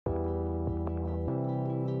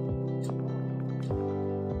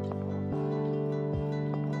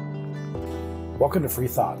Welcome to Free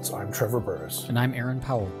Thoughts. I'm Trevor Burrus. And I'm Aaron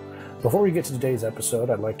Powell. Before we get to today's episode,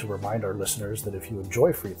 I'd like to remind our listeners that if you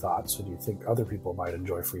enjoy Free Thoughts and you think other people might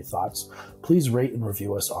enjoy Free Thoughts, please rate and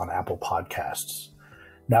review us on Apple Podcasts.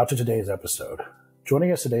 Now to today's episode.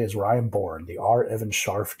 Joining us today is Ryan Bourne, the R. Evan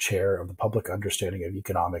Scharf Chair of the Public Understanding of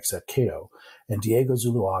Economics at Cato, and Diego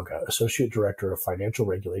Zuluaga, Associate Director of Financial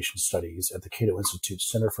Regulation Studies at the Cato Institute's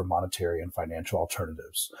Center for Monetary and Financial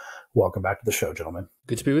Alternatives. Welcome back to the show, gentlemen.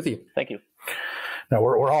 Good to be with you. Thank you. Now,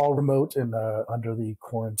 we're all remote and under the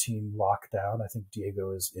quarantine lockdown. I think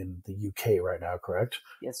Diego is in the UK right now, correct?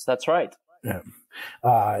 Yes, that's right. Yeah.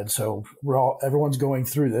 And so everyone's going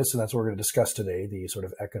through this, and that's what we're going to discuss today, the sort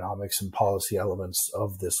of economics and policy elements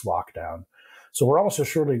of this lockdown. So we're also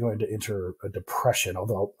surely going to enter a depression,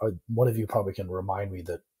 although one of you probably can remind me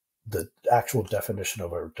that the actual definition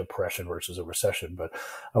of a depression versus a recession, but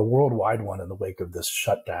a worldwide one in the wake of this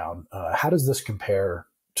shutdown. How does this compare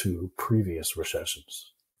to previous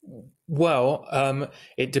recessions? Well,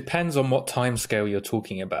 it depends on what timescale you're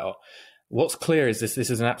talking about. What's clear is this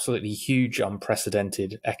is an absolutely huge,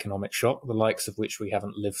 unprecedented economic shock, the likes of which we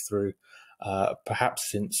haven't lived through perhaps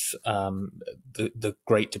since the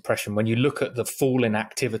Great Depression. When you look at the fall in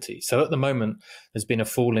activity, so at the moment, there's been a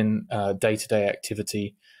fall in day-to-day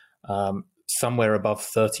activity somewhere above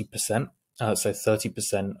 30%. So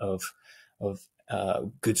 30% of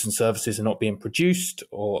goods and services are not being produced,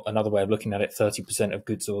 or another way of looking at it, 30% of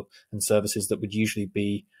goods and services that would usually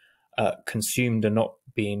be consumed are not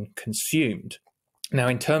being consumed. Now,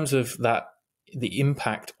 in terms of that, the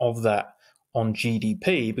impact of that on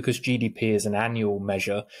GDP, because GDP is an annual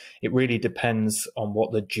measure, it really depends on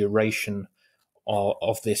what the duration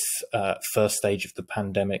of this first stage of the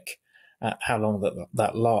pandemic, how long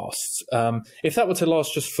that lasts. If that were to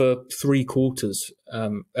last just for 1 quarter,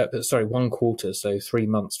 so 3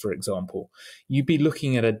 months, for example, you'd be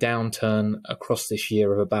looking at a downturn across this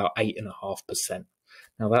year of about 8.5%.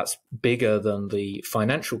 Now, that's bigger than the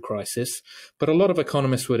financial crisis, but a lot of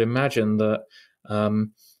economists would imagine that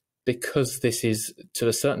because this is, to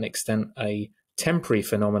a certain extent, a temporary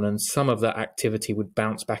phenomenon, some of that activity would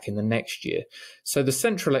bounce back in the next year. So the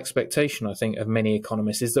central expectation, I think, of many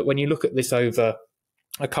economists is that when you look at this over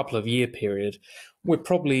a couple of year period, we're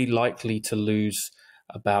probably likely to lose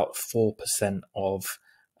about 4% of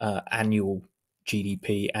annual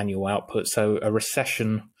GDP, annual output. So a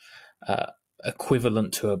recession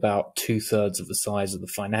equivalent to about 2/3 of the size of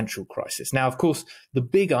the financial crisis. Now, of course, the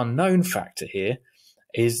big unknown factor here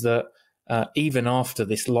is that even after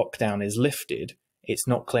this lockdown is lifted, it's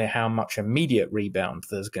not clear how much immediate rebound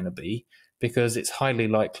there's going to be, because it's highly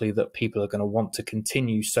likely that people are going to want to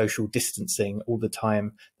continue social distancing all the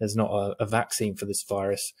time there's not a vaccine for this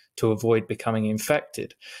virus, to avoid becoming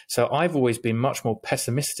infected. So I've always been much more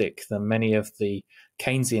pessimistic than many of the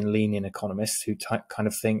Keynesian-leaning economists who kind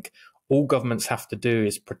of think all governments have to do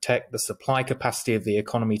is protect the supply capacity of the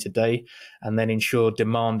economy today and then ensure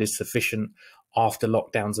demand is sufficient after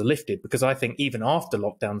lockdowns are lifted. Because I think even after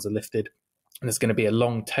lockdowns are lifted, there's going to be a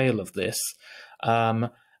long tail of this. And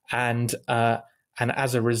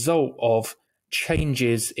as a result of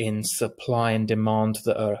changes in supply and demand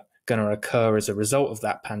that are going to occur as a result of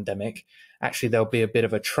that pandemic, actually there'll be a bit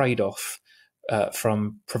of a trade-off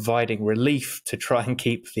from providing relief to try and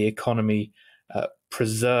keep the economy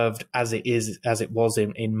preserved as it was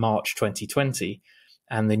in March 2020,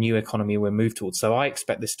 and the new economy we're moved towards. So I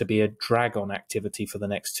expect this to be a drag on activity for the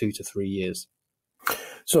next 2 to 3 years.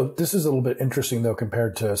 So this is a little bit interesting, though,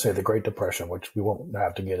 compared to, say, the Great Depression, which we won't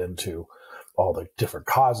have to get into all the different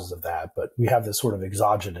causes of that, but we have this sort of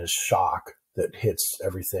exogenous shock that hits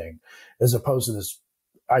everything, as opposed to this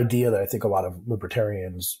idea that I think a lot of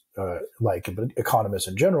libertarians but economists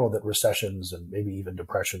in general, that recessions and maybe even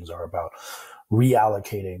depressions are about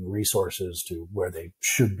reallocating resources to where they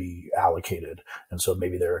should be allocated. And so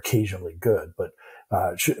maybe they're occasionally good. But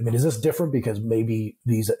is this different because maybe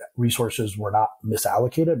these resources were not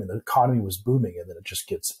misallocated? I mean, the economy was booming and then it just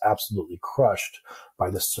gets absolutely crushed by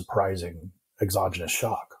this surprising exogenous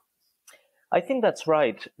shock. I think that's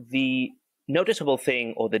right. The noticeable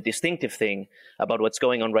thing, or the distinctive thing about what's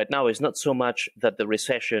going on right now, is not so much that the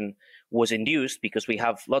recession was induced, because we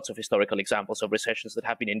have lots of historical examples of recessions that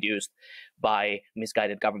have been induced by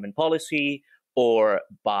misguided government policy or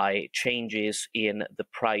by changes in the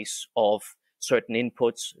price of certain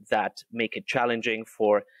inputs that make it challenging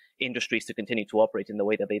for industries to continue to operate in the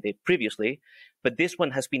way that they did previously. But this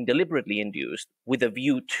one has been deliberately induced with a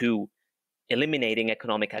view to eliminating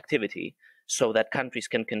economic activity so that countries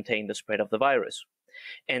can contain the spread of the virus.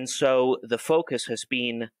 And so the focus has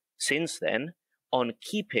been since then on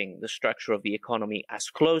keeping the structure of the economy as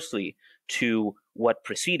closely to what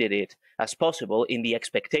preceded it as possible, in the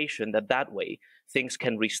expectation that that way things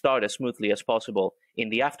can restart as smoothly as possible in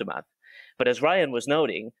the aftermath. But as Ryan was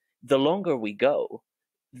noting, the longer we go,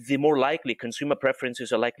 the more likely consumer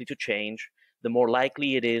preferences are likely to change, the more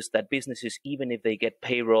likely it is that businesses, even if they get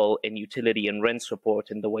payroll and utility and rent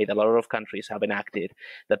support in the way that a lot of countries have enacted,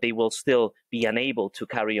 that they will still be unable to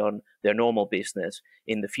carry on their normal business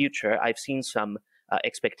in the future. I've seen some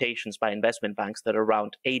expectations by investment banks that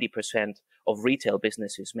around 80% of retail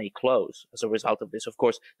businesses may close as a result of this. Of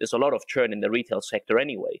course, there's a lot of churn in the retail sector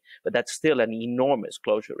anyway, but that's still an enormous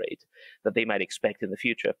closure rate that they might expect in the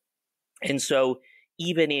future. And so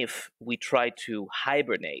even if we try to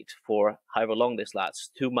hibernate for however long this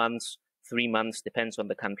lasts, 2 months, 3 months, depends on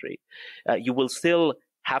the country, you will still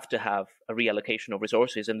have to have a reallocation of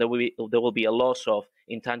resources, and there will be a loss of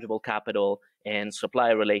intangible capital and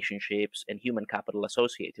supplier relationships and human capital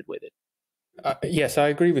associated with it. Yes, I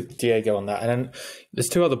agree with Diego on that. And there's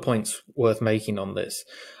two other points worth making on this.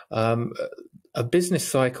 A business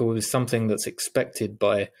cycle is something that's expected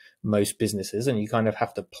by most businesses, and you kind of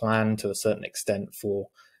have to plan to a certain extent for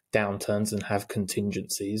downturns and have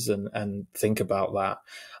contingencies and think about that.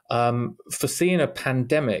 Foreseeing a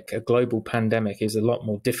pandemic, a global pandemic, is a lot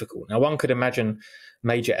more difficult. Now, one could imagine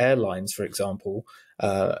major airlines, for example,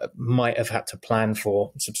 might have had to plan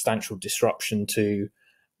for substantial disruption to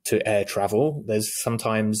air travel. There's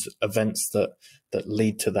sometimes events that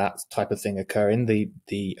lead to that type of thing occurring.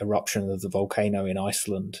 The eruption of the volcano in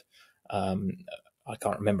Iceland, I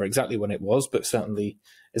can't remember exactly when it was, but certainly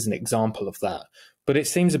is an example of that. But it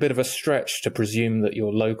seems a bit of a stretch to presume that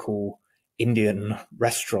your local Indian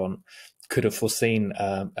restaurant could have foreseen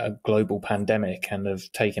a global pandemic and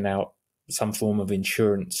have taken out some form of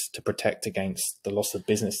insurance to protect against the loss of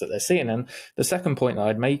business that they're seeing. And the second point that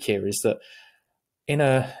I'd make here is that in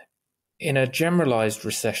a generalized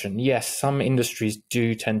recession, yes, some industries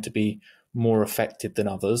do tend to be more affected than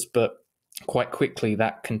others, but quite quickly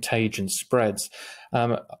that contagion spreads.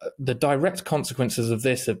 The direct consequences of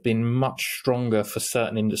this have been much stronger for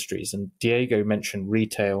certain industries. And Diego mentioned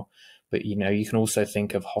retail, but you can also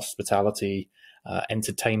think of hospitality,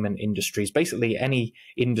 entertainment industries, basically any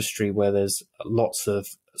industry where there's lots of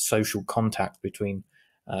social contact between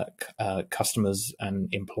customers and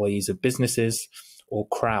employees of businesses or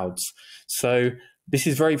crowds. So this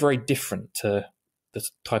is very, very different to the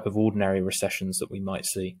type of ordinary recessions that we might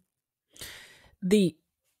see. The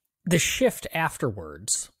shift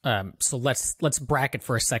afterwards. So let's bracket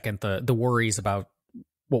for a second the worries about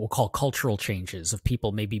what we'll call cultural changes of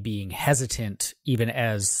people maybe being hesitant, even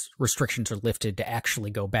as restrictions are lifted, to actually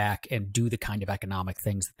go back and do the kind of economic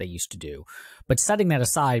things that they used to do. But setting that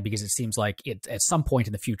aside, because it seems like at some point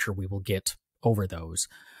in the future we will get over those.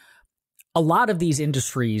 A lot of these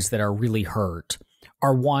industries that are really hurt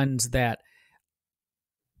are ones that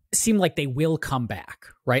seem like they will come back,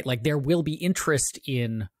 right? Like there will be interest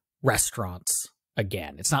in restaurants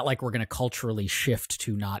again. It's not like we're going to culturally shift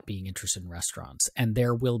to not being interested in restaurants. And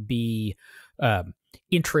there will be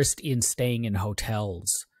interest in staying in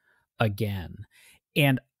hotels again.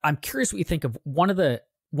 And I'm curious what you think of one of the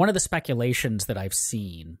speculations that I've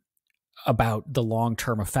seen about the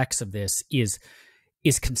long-term effects of this is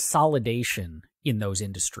consolidation in those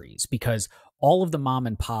industries, because all of the mom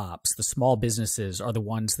and pops, the small businesses, are the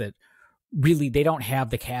ones that really, they don't have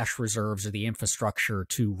the cash reserves or the infrastructure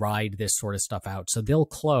to ride this sort of stuff out. So they'll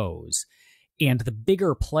close. And the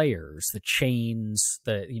bigger players, the chains,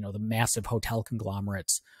 the massive hotel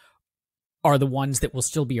conglomerates, are the ones that will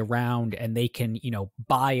still be around, and they can,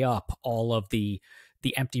 buy up all of the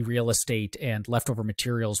empty real estate and leftover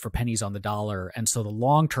materials for pennies on the dollar. And so the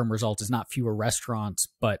long-term result is not fewer restaurants,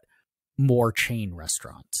 but more chain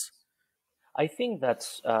restaurants. I think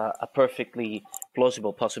that's a perfectly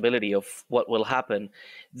plausible possibility of what will happen.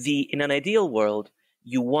 In an ideal world,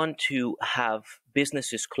 you want to have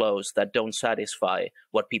businesses close that don't satisfy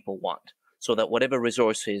what people want, so that whatever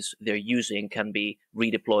resources they're using can be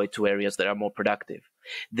redeployed to areas that are more productive.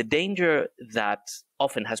 The danger that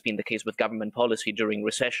often has been the case with government policy during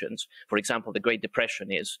recessions, for example, the Great Depression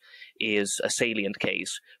is a salient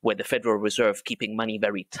case where the Federal Reserve, keeping money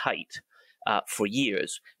very tight for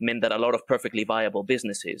years, meant that a lot of perfectly viable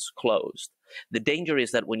businesses closed. The danger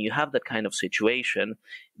is that when you have that kind of situation,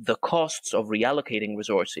 the costs of reallocating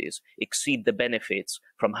resources exceed the benefits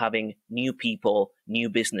from having new people, new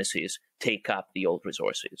businesses take up the old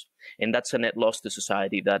resources. And that's a net loss to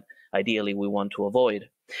society that ideally we want to avoid.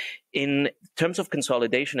 In terms of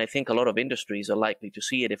consolidation, I think a lot of industries are likely to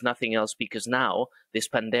see it, if nothing else, because now this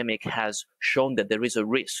pandemic has shown that there is a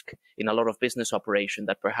risk in a lot of business operation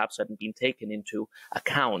that perhaps hadn't been taken into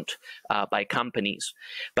account by companies.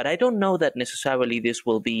 But I don't know that necessarily this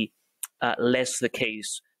will be less the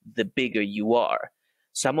case the bigger you are.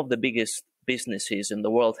 Some of the biggest businesses in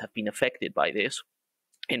the world have been affected by this,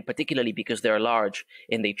 and particularly because they're large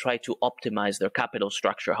and they try to optimize their capital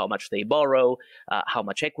structure, how much they borrow, how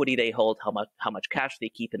much equity they hold, how much cash they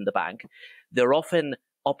keep in the bank. They're often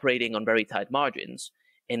operating on very tight margins,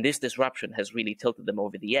 and this disruption has really tilted them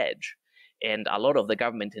over the edge. And a lot of the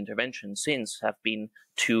government interventions since have been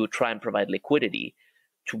to try and provide liquidity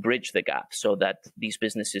to bridge the gap so that these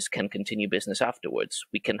businesses can continue business afterwards.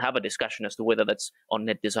 We can have a discussion as to whether that's on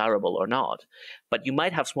net desirable or not. But you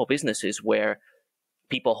might have small businesses where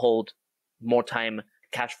people hold more time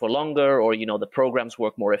cash for longer, or, the programs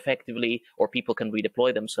work more effectively, or people can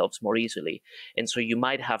redeploy themselves more easily. And so you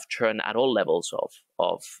might have churn at all levels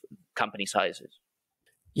of company sizes.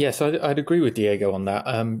 Yes, I'd agree with Diego on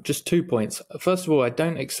that. Just 2 points. First of all, I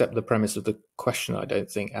don't accept the premise of the question, I don't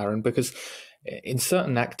think, Aaron, because in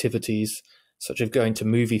certain activities, such as going to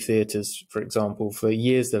movie theaters, for example, for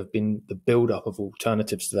years there have been the build-up of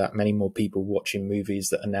alternatives to that, many more people watching movies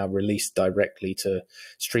that are now released directly to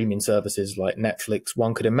streaming services like Netflix.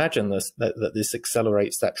 One could imagine that this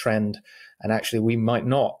accelerates that trend, and actually we might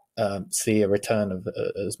not see a return of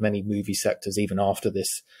as many movie sectors even after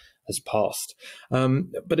this has passed.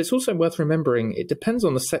 But it's also worth remembering it depends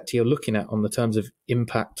on the sector you're looking at on the terms of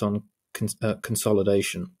impact on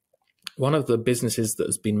consolidation. One of the businesses that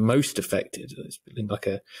has been most affected, it's been like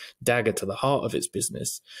a dagger to the heart of its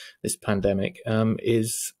business, this pandemic,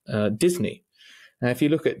 is Disney. Now, if you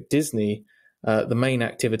look at Disney, the main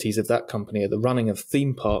activities of that company are the running of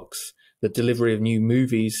theme parks, the delivery of new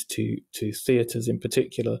movies to theaters in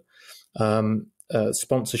particular,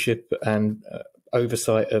 sponsorship and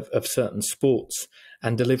oversight of certain sports,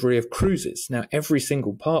 and delivery of cruises. Now, every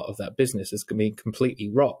single part of that business has been completely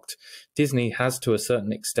rocked. Disney has, to a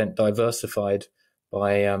certain extent, diversified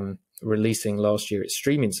by releasing last year its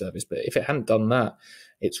streaming service. But if it hadn't done that,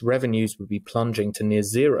 its revenues would be plunging to near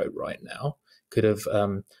zero right now. Could have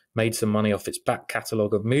made some money off its back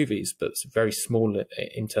catalogue of movies, but it's very small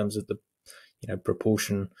in terms of the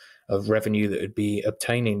proportion of revenue that would be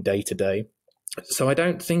obtaining day to day. So I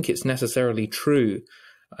don't think it's necessarily true,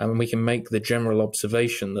 and we can make the general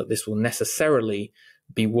observation that this will necessarily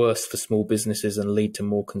be worse for small businesses and lead to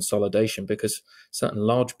more consolidation, because certain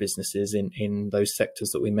large businesses in those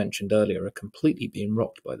sectors that we mentioned earlier are completely being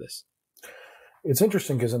rocked by this. It's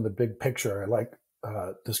interesting because in the big picture, I like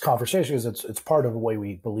this conversation because it's part of the way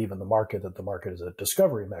we believe in the market, that the market is a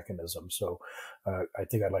discovery mechanism. So I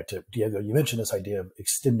think I'd like to, Diego, you mentioned this idea of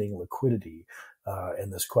extending liquidity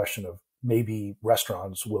and this question of maybe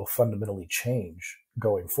restaurants will fundamentally change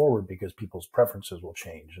going forward because people's preferences will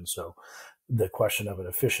change. And so the question of an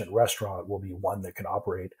efficient restaurant will be one that can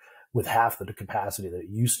operate with half the capacity that it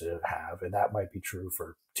used to have. And that might be true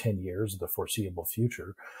for 10 years of the foreseeable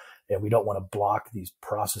future. And we don't want to block these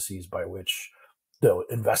processes by which the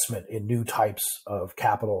investment in new types of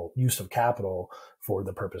capital, use of capital for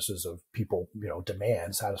the purposes of people,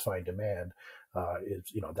 demand, satisfying demand,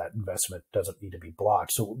 that investment doesn't need to be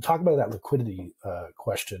blocked. So talk about that liquidity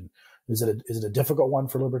question. Is it a difficult one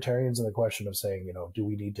for libertarians in the question of saying, do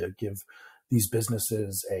we need to give these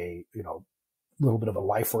businesses a, little bit of a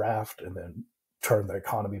life raft and then turn the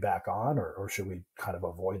economy back on, or should we kind of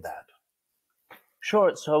avoid that?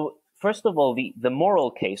 Sure. So first of all, the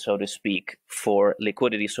moral case, so to speak, for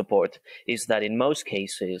liquidity support is that in most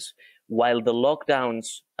cases, while the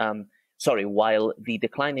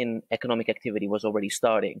decline in economic activity was already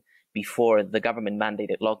starting before the government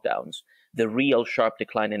mandated lockdowns, the real sharp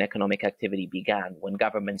decline in economic activity began when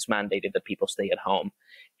governments mandated that people stay at home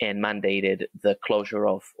and mandated the closure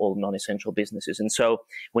of all non-essential businesses. And so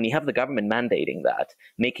when you have the government mandating that,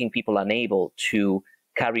 making people unable to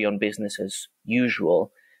carry on business as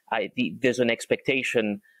usual, there's an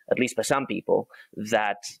expectation, at least by some people,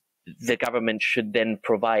 that the government should then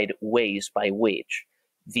provide ways by which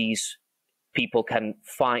these people can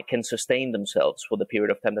sustain themselves for the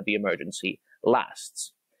period of time that the emergency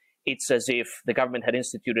lasts. It's as if the government had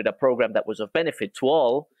instituted a program that was of benefit to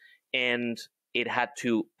all, and it had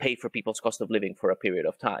to pay for people's cost of living for a period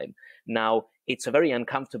of time. Now, it's a very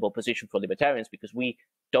uncomfortable position for libertarians because we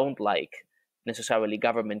don't like necessarily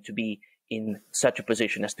government to be in such a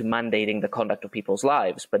position as to mandating the conduct of people's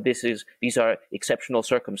lives. But these are exceptional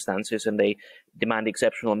circumstances, and they demand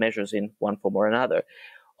exceptional measures in one form or another.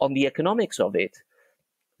 On the economics of it,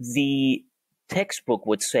 the textbook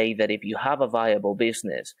would say that if you have a viable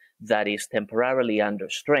business that is temporarily under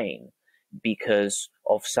strain because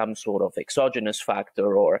of some sort of exogenous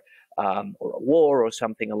factor or or a war or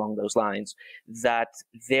something along those lines, that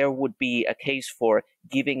there would be a case for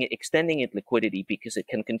extending it liquidity because it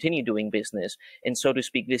can continue doing business. And so to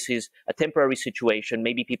speak, this is a temporary situation.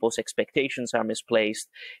 Maybe people's expectations are misplaced,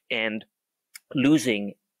 and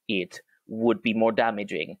losing it would be more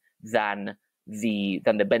damaging than the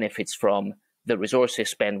benefits from the resources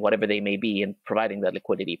spent, whatever they may be, in providing that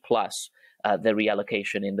liquidity plus the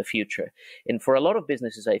reallocation in the future. And for a lot of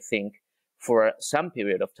businesses, I think, for some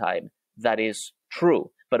period of time, that is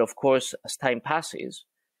true. But of course, as time passes,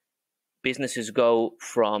 businesses go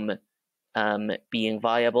from being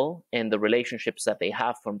viable and the relationships that they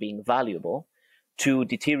have from being valuable to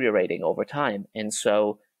deteriorating over time. And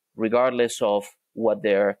so regardless of what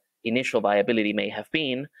their initial viability may have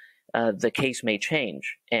been, the case may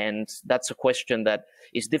change. And that's a question that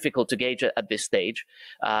is difficult to gauge at this stage,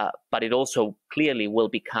 but it also clearly will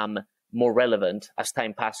become more relevant as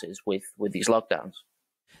time passes with these lockdowns.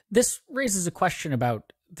 This raises a question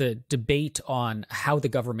about the debate on how the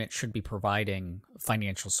government should be providing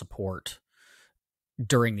financial support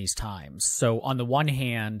during these times. So on the one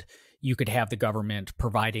hand, you could have the government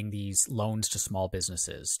providing these loans to small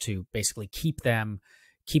businesses to basically keep them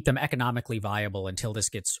economically viable until this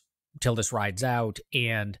rides out,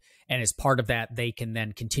 and as part of that, they can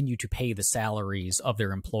then continue to pay the salaries of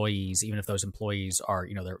their employees, even if those employees are,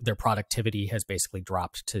 their productivity has basically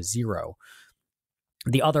dropped to zero.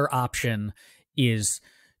 The other option is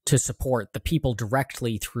to support the people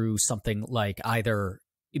directly through something like either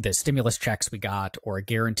the stimulus checks we got, or a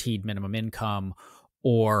guaranteed minimum income,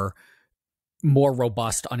 or more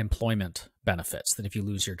robust unemployment benefits that if you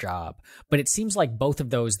lose your job. But it seems like both of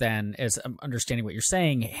those then, as I'm understanding what you're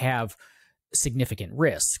saying, have significant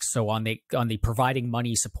risks. So on the providing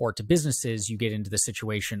money support to businesses, you get into the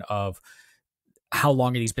situation of how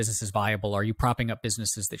long are these businesses viable? Are you propping up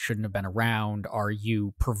businesses that shouldn't have been around? Are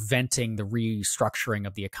you preventing the restructuring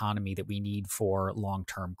of the economy that we need for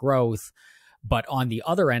long-term growth? But on the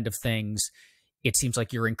other end of things, it seems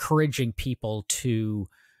like you're encouraging people to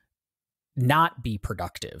not be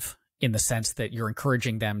productive, in the sense that you're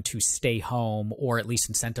encouraging them to stay home, or at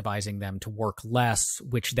least incentivizing them to work less,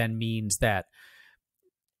 which then means that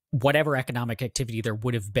whatever economic activity there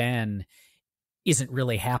would have been isn't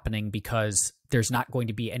really happening because there's not going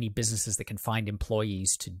to be any businesses that can find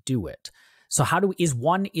employees to do it. So is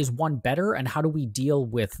one better, and how do we deal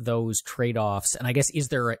with those trade-offs? And I guess, is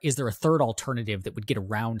there a third alternative that would get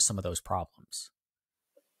around some of those problems?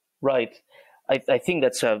 Right. I think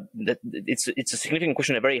it's a significant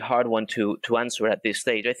question, a very hard one to answer at this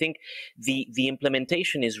stage. I think the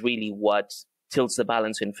implementation is really what tilts the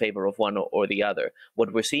balance in favor of one or the other.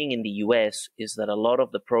 What we're seeing in the US is that a lot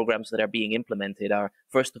of the programs that are being implemented are,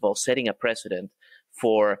 first of all, setting a precedent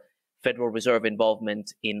for Federal Reserve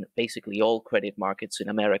involvement in basically all credit markets in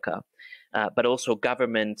America, but also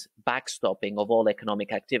government backstopping of all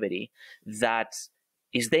economic activity that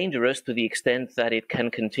is dangerous to the extent that it can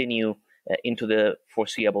continue into the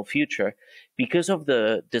foreseeable future because of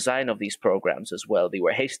the design of these programs as well. They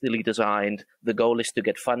were hastily designed. The goal is to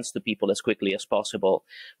get funds to people as quickly as possible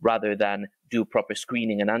rather than do proper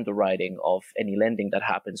screening and underwriting of any lending that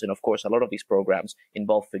happens. And of course, a lot of these programs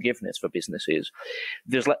involve forgiveness for businesses.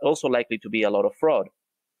 There's also likely to be a lot of fraud.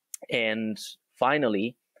 And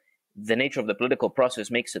finally, the nature of the political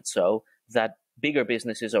process makes it so that bigger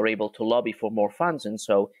businesses are able to lobby for more funds. And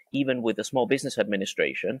so even with the Small Business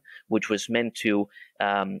Administration, which was meant to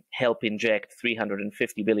help inject $350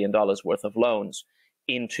 billion worth of loans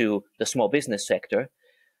into the small business sector,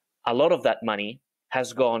 a lot of that money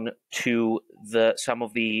has gone to some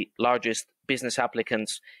of the largest business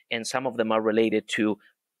applicants, and some of them are related to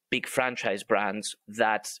big franchise brands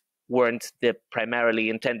that weren't the primarily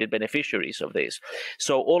intended beneficiaries of this.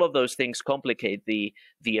 So all of those things complicate the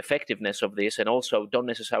effectiveness of this, and also don't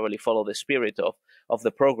necessarily follow the spirit of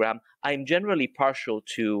the program. I'm generally partial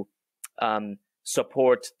to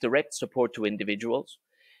direct support to individuals,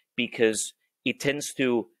 because it tends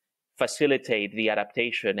to facilitate the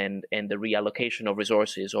adaptation and the reallocation of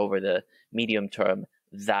resources over the medium term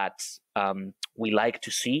that we like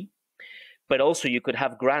to see. But also you could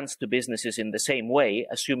have grants to businesses in the same way,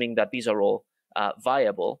 assuming that these are all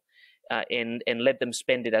viable, and let them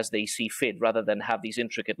spend it as they see fit, rather than have these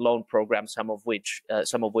intricate loan programs, some of which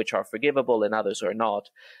are forgivable and others are not,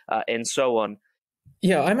 and so on.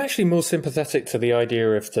 Yeah, I'm actually more sympathetic to the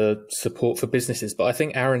idea of the support for businesses, but I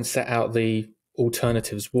think Aaron set out the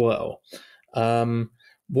alternatives well.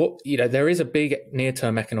 There is a big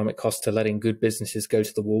near-term economic cost to letting good businesses go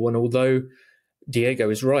to the wall, and although Diego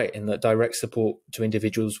is right in that direct support to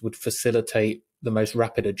individuals would facilitate the most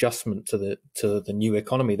rapid adjustment to the new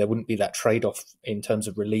economy. There wouldn't be that trade-off in terms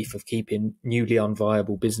of relief of keeping newly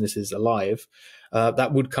unviable businesses alive.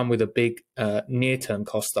 That would come with a big near-term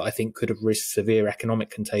cost that I think could have risked severe economic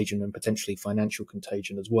contagion and potentially financial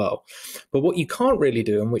contagion as well. But what you can't really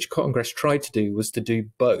do, and which Congress tried to do, was to do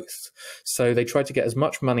both. So they tried to get as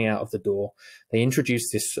much money out of the door. They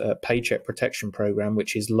introduced this Paycheck Protection Program,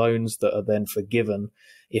 which is loans that are then forgiven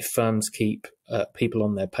if firms keep people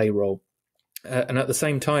on their payroll. And at the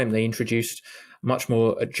same time, they introduced much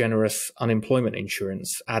more generous unemployment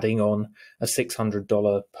insurance, adding on a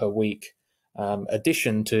 $600 per week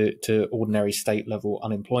addition to ordinary state level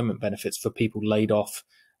unemployment benefits for people laid off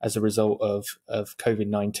as a result of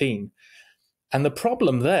COVID-19. And the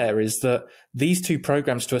problem there is that these two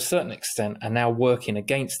programs, to a certain extent, are now working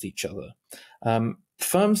against each other.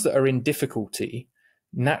 Firms that are in difficulty,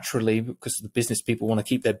 naturally, because the business people want to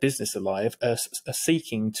keep their business alive, are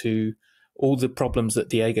seeking to, all the problems that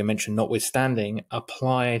Diego mentioned notwithstanding,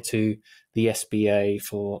 apply to the SBA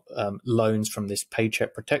for loans from this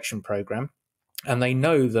Paycheck Protection Program. And they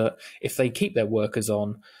know that if they keep their workers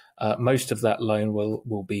on, most of that loan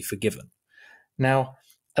will be forgiven. Now,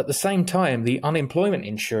 at the same time, the unemployment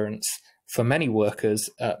insurance for many workers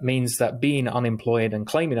means that being unemployed and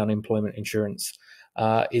claiming unemployment insurance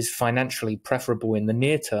is financially preferable in the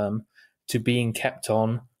near term to being kept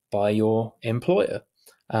on by your employer.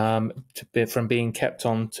 From being kept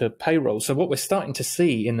on to payroll. So what we're starting to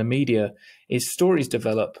see in the media is stories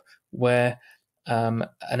develop where an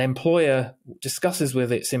employer discusses with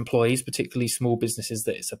its employees, particularly small businesses,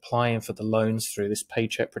 that it's applying for the loans through this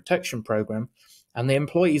Paycheck Protection Program, and the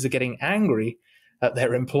employees are getting angry at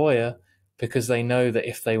their employer because they know that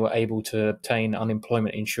if they were able to obtain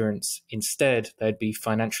unemployment insurance instead, they'd be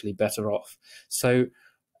financially better off. So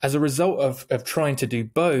as a result of trying to do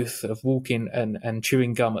both, of walking and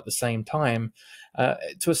chewing gum at the same time,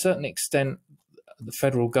 to a certain extent, the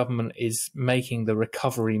federal government is making the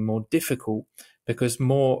recovery more difficult because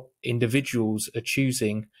more individuals are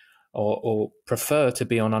choosing or prefer to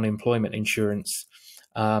be on unemployment insurance.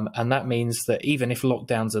 And that means that even if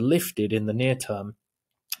lockdowns are lifted in the near term,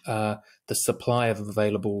 the supply of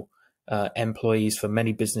available employees for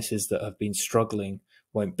many businesses that have been struggling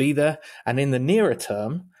won't be there. And in the nearer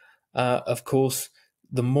term, of course,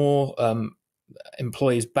 the more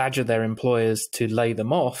employees badger their employers to lay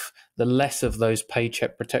them off, the less of those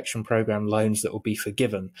Paycheck Protection Program loans that will be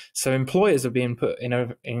forgiven. So employers are being put in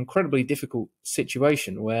an incredibly difficult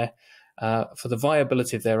situation where, for the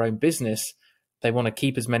viability of their own business, they want to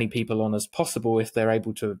keep as many people on as possible if they're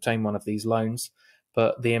able to obtain one of these loans.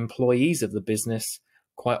 But the employees of the business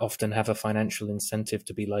quite often have a financial incentive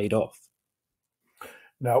to be laid off.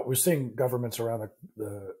 Now, we're seeing governments around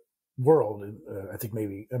the world, I think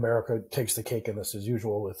maybe America takes the cake in this as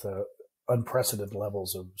usual with unprecedented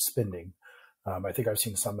levels of spending. I think I've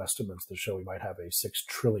seen some estimates that show we might have a $6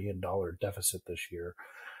 trillion deficit this year.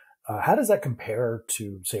 How does that compare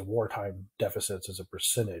to, say, wartime deficits as a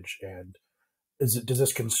percentage? And does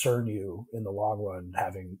this concern you in the long run,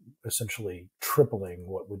 having essentially tripling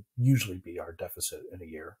what would usually be our deficit in a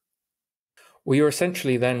year? Well, you're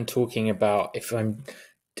essentially then talking about, if I'm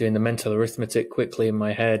doing the mental arithmetic quickly in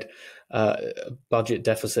my head, budget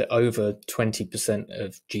deficit over 20%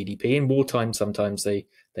 of GDP. In wartime, sometimes they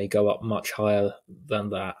go up much higher than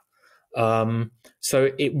that.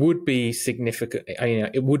 So it would be significant.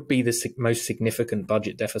 It would be the most significant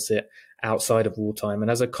budget deficit outside of wartime. And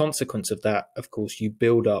as a consequence of that, of course, you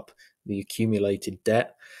build up the accumulated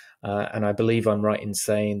debt. And I believe I'm right in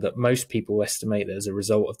saying that most people estimate that as a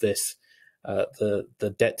result of this,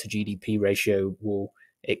 the debt to GDP ratio will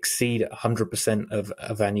exceed 100%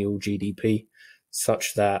 of annual GDP,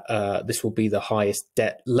 such that this will be the highest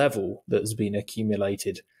debt level that has been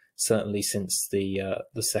accumulated, certainly since the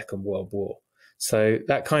Second World War. So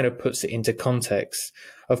that kind of puts it into context.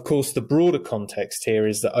 Of course, the broader context here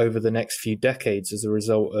is that over the next few decades, as a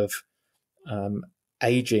result of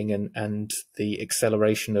aging and the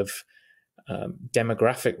acceleration of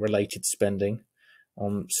demographic-related spending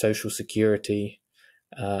on Social Security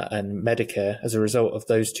and Medicare, as a result of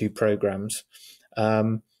those two programs,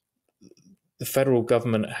 the federal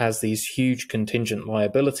government has these huge contingent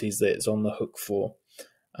liabilities that it's on the hook for.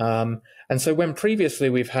 And so when previously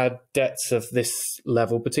we've had debts of this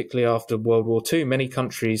level, particularly after World War II, many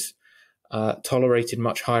countries tolerated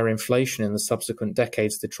much higher inflation in the subsequent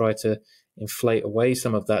decades to try to inflate away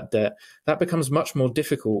some of that debt. That becomes much more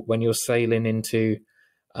difficult when you're sailing into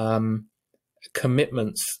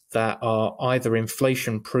commitments that are either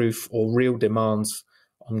inflation-proof or real demands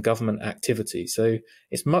on government activity. So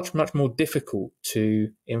it's much, much more difficult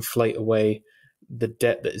to inflate away the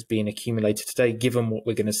debt that is being accumulated today, given what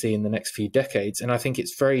we're going to see in the next few decades. And I think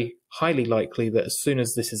it's very highly likely that as soon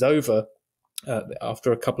as this is over,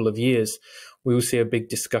 after a couple of years, we will see a big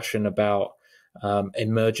discussion about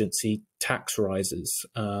emergency tax rises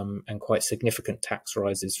and quite significant tax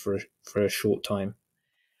rises for a short time.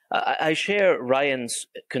 I share Ryan's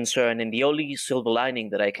concern, and the only silver lining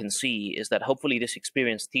that I can see is that hopefully this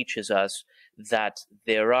experience teaches us that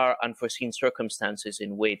there are unforeseen circumstances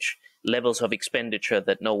in which levels of expenditure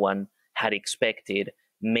that no one had expected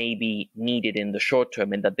may be needed in the short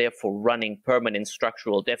term, and that therefore running permanent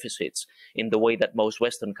structural deficits in the way that most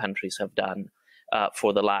Western countries have done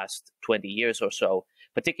for the last 20 years or so,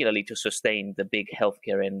 particularly to sustain the big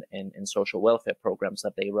healthcare and social welfare programs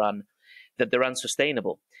that they run, that they're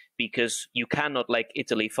unsustainable, because you cannot, like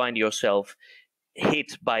Italy, find yourself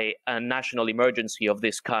hit by a national emergency of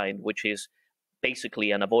this kind, which is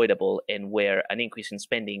basically unavoidable, and where an increase in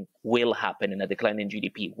spending will happen and a decline in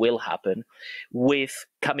GDP will happen, with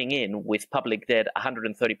coming in with public debt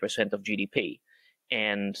 130% of GDP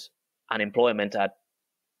and unemployment at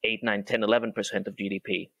 8, 9, 10, 11% of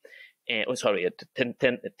GDP. At 10,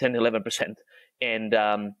 11%.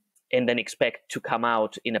 And then expect to come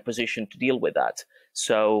out in a position to deal with that.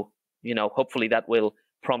 So, hopefully that will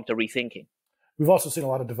prompt a rethinking. We've also seen a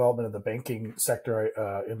lot of development in the banking sector.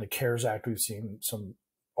 In the CARES Act, we've seen some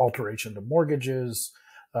alteration to mortgages,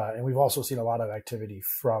 and we've also seen a lot of activity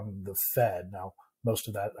from the Fed. Now, most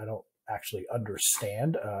of that I don't actually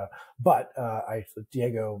understand, but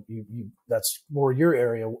Diego, that's more your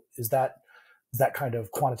area. Is that kind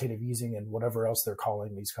of quantitative easing and whatever else they're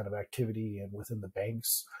calling these kind of activity and within the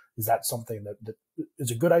banks, is that something that is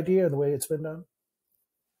a good idea in the way it's been done?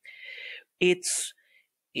 It's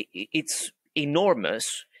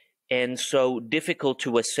enormous and so difficult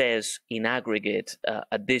to assess in aggregate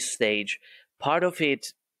at this stage. Part of it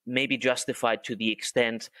may be justified to the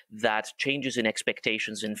extent that changes in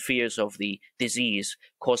expectations and fears of the disease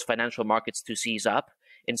cause financial markets to seize up.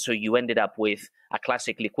 And so you ended up with a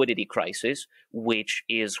classic liquidity crisis, which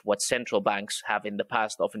is what central banks have in the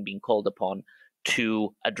past often been called upon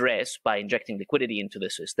to address by injecting liquidity into the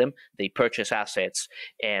system. They purchase assets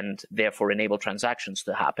and therefore enable transactions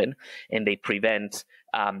to happen, and they prevent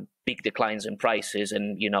big declines in prices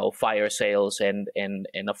and fire sales and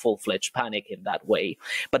a full-fledged panic in that way.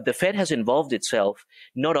 But the Fed has involved itself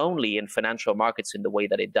not only in financial markets in the way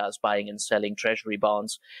that it does, buying and selling treasury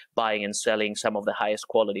bonds, buying and selling some of the highest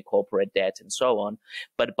quality corporate debt and so on,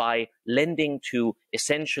 but by lending to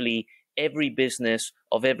essentially every business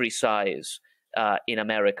of every size in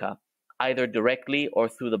America, either directly or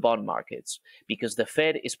through the bond markets, because the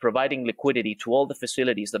Fed is providing liquidity to all the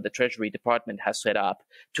facilities that the Treasury Department has set up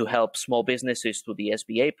to help small businesses through the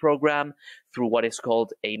SBA program, through what is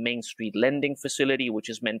called a Main Street lending facility, which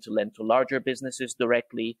is meant to lend to larger businesses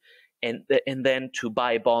directly, and then to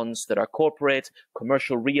buy bonds that are corporate,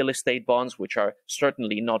 commercial real estate bonds, which are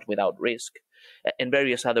certainly not without risk, and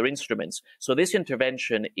various other instruments. So this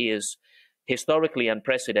intervention is historically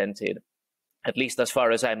unprecedented. At least as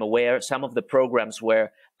far as I'm aware. Some of the programs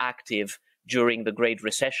were active during the Great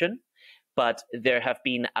Recession, but there have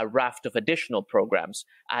been a raft of additional programs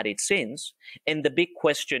added since. And the big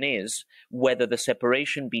question is whether the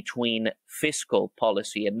separation between fiscal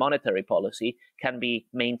policy and monetary policy can be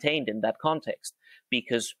maintained in that context.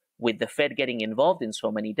 Because with the Fed getting involved in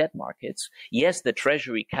so many debt markets, yes, the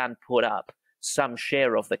Treasury can put up some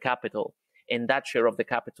share of the capital, and that share of the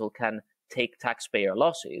capital can take taxpayer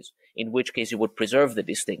losses, in which case it would preserve the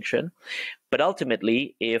distinction. But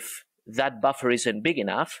ultimately, if that buffer isn't big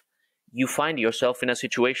enough, you find yourself in a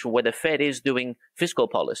situation where the Fed is doing fiscal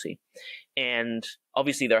policy. And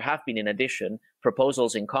obviously there have been, in addition,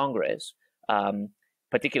 proposals in Congress,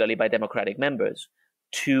 particularly by Democratic members,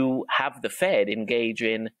 to have the Fed engage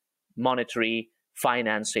in monetary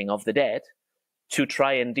financing of the debt to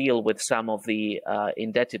try and deal with some of the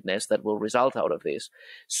indebtedness that will result out of this.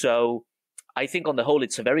 So I think on the whole,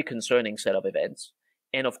 it's a very concerning set of events.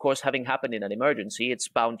 And of course, having happened in an emergency, it's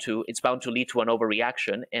bound to lead to an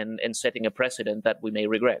overreaction and setting a precedent that we may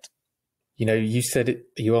regret. You said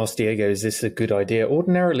you asked Diego, is this a good idea?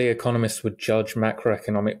 Ordinarily, economists would judge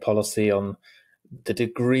macroeconomic policy on the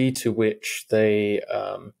degree to which they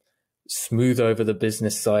smooth over the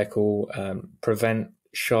business cycle, prevent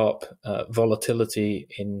sharp volatility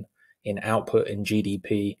in output in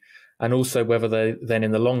GDP, and also whether they then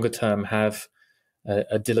in the longer term have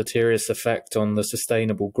a deleterious effect on the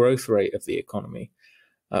sustainable growth rate of the economy.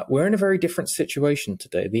 We're in a very different situation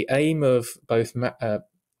today. The aim of both the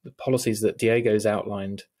policies that Diego's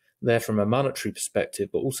outlined there from a monetary perspective,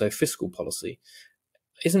 but also fiscal policy,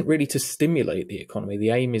 isn't really to stimulate the economy.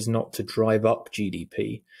 The aim is not to drive up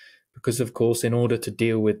GDP, because, of course, in order to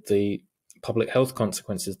deal with the public health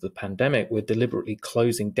consequences of the pandemic, we're deliberately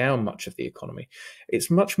closing down much of the economy. It's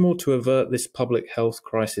much more to avert this public health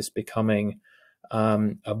crisis becoming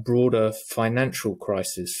a broader financial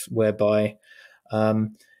crisis, whereby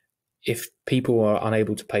if people are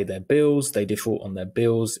unable to pay their bills, they default on their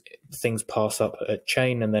bills, things pass up a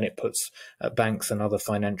chain, and then it puts banks and other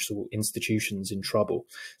financial institutions in trouble.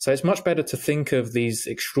 So it's much better to think of these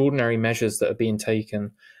extraordinary measures that are being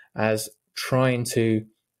taken as trying to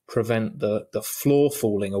prevent the floor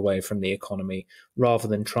falling away from the economy rather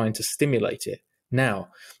than trying to stimulate it. Now,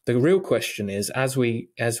 the real question is, as we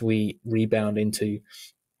rebound into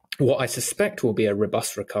what I suspect will be a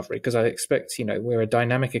robust recovery, because I expect, we're a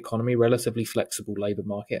dynamic economy, relatively flexible labor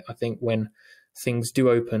market. I think when things do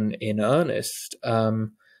open in earnest,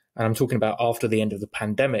 and I'm talking about after the end of the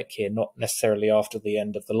pandemic here, not necessarily after the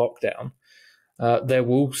end of the lockdown, there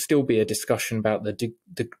will still be a discussion about the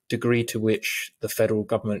degree to which the federal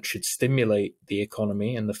government should stimulate the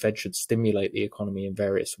economy and the Fed should stimulate the economy in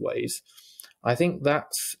various ways. I think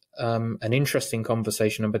that's an interesting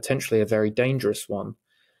conversation and potentially a very dangerous one,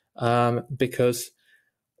 because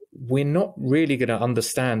we're not really going to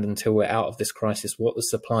understand until we're out of this crisis what the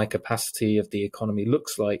supply capacity of the economy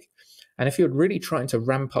looks like. And if you're really trying to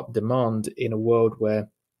ramp up demand in a world where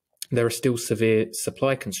there are still severe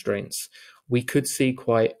supply constraints, we could see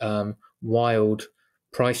quite wild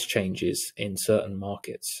price changes in certain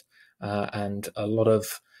markets, and a lot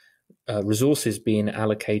of resources being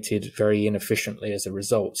allocated very inefficiently as a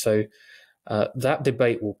result. So that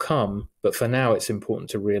debate will come, but for now it's important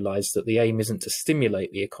to realize that the aim isn't to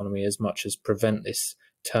stimulate the economy as much as prevent this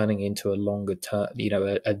turning into a longer term,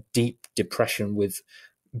 a deep depression with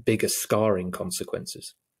bigger scarring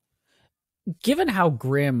consequences. Given how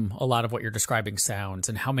grim a lot of what you're describing sounds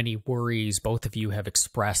and how many worries both of you have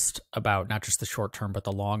expressed about not just the short term, but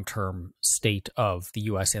the long term state of the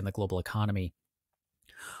US and the global economy,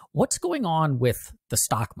 what's going on with the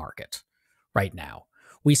stock market right now?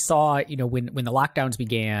 We saw, when the lockdowns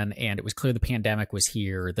began and it was clear the pandemic was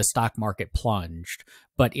here, the stock market plunged,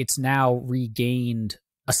 but it's now regained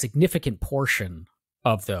a significant portion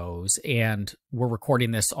of those. And we're recording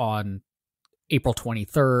this on April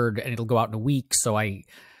 23rd, and it'll go out in a week. So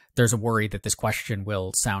there's a worry that this question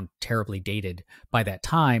will sound terribly dated by that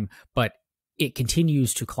time, but it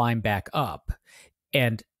continues to climb back up.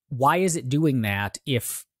 And why is it doing that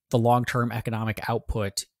if the long-term economic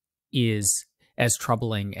output is as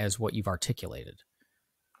troubling as what you've articulated?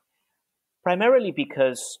 Primarily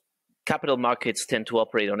because capital markets tend to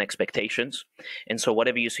operate on expectations. And so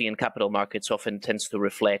whatever you see in capital markets often tends to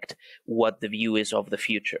reflect what the view is of the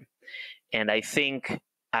future. And I think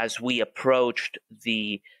as we approached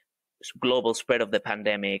the global spread of the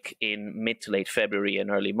pandemic in mid to late February and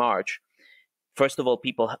early March, first of all,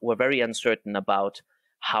 people were very uncertain about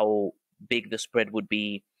how big the spread would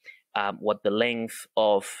be, what the length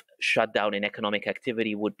of shutdown in economic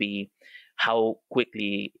activity would be, how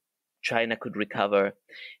quickly China could recover.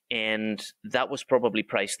 And that was probably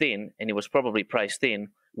priced in, and it was probably priced in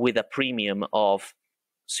with a premium of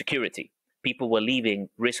security. People were leaving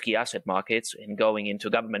risky asset markets and going into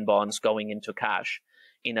government bonds, going into cash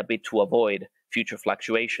in a bid to avoid future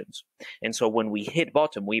fluctuations. And so when we hit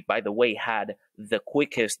bottom, we, by the way, had the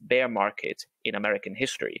quickest bear market in American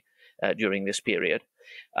history during this period.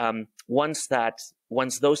 Once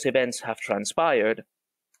those events have transpired,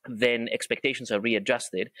 then expectations are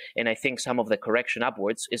readjusted. And I think some of the correction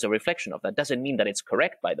upwards is a reflection of that. Doesn't mean that it's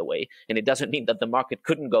correct, by the way, and it doesn't mean that the market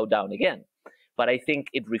couldn't go down again. But I think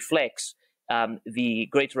it reflects the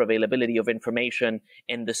greater availability of information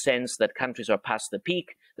in the sense that countries are past the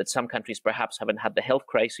peak, that some countries perhaps haven't had the health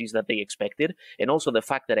crises that they expected, and also the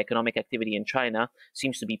fact that economic activity in China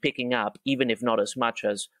seems to be picking up, even if not as much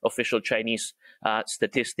as official Chinese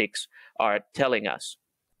statistics are telling us.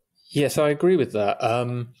 Yes, I agree with that.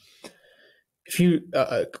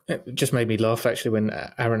 It just made me laugh actually when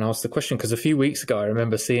Aaron asked the question, because a few weeks ago I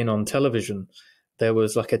remember seeing on television there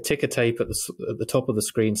was like a ticker tape at the top of the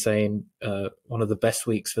screen saying one of the best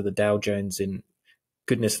weeks for the Dow Jones in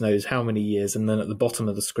goodness knows how many years, and then at the bottom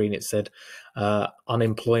of the screen it said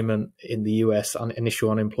unemployment in the US,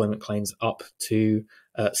 initial unemployment claims up to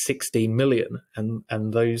 16 million,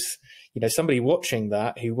 and those, somebody watching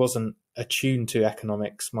that who wasn't attuned to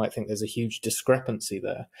economics might think there's a huge discrepancy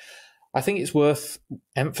there. I think it's worth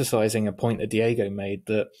emphasizing a point that Diego made,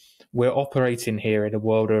 that we're operating here in a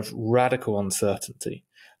world of radical uncertainty,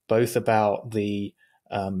 both about the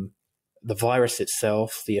virus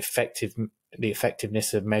itself, the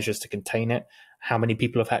effectiveness of measures to contain it, how many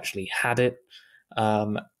people have actually had it,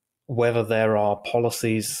 whether there are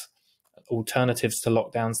policies, alternatives to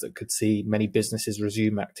lockdowns that could see many businesses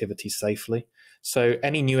resume activity safely. So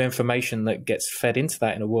any new information that gets fed into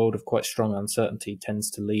that in a world of quite strong uncertainty tends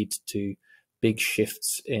to lead to big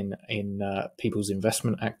shifts in people's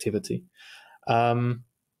investment activity.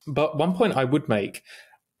 But one point I would make,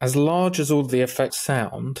 as large as all the effects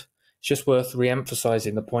sound, it's just worth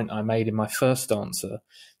re-emphasizing the point I made in my first answer,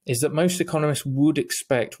 is that most economists would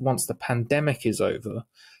expect once the pandemic is over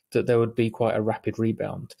that there would be quite a rapid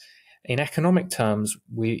rebound. In economic terms,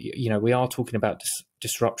 we are talking about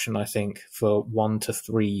disruption, I think, for 1 to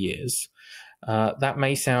 3 years. That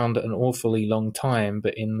may sound an awfully long time,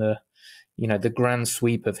 but in the grand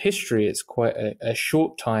sweep of history, it's quite a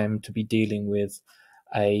short time to be dealing with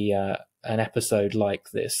an episode like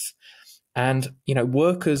this. And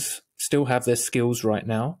workers still have their skills right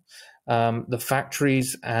now. The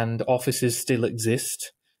factories and offices still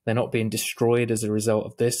exist. They're not being destroyed as a result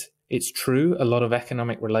of this. It's true, a lot of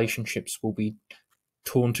economic relationships will be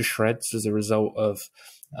torn to shreds as a result of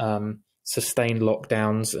sustained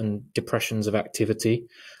lockdowns and depressions of activity.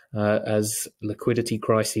 As liquidity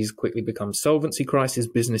crises quickly become solvency crises,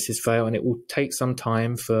 businesses fail, and it will take some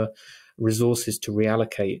time for resources to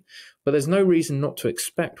reallocate. But there's no reason not to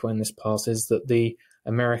expect when this passes that the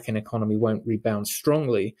American economy won't rebound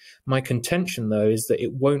strongly. My contention, though, is that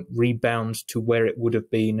it won't rebound to where it would have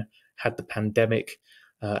been had the pandemic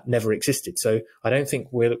never existed. So I don't think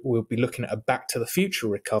we'll be looking at a back to the future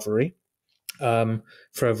recovery for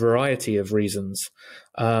a variety of reasons.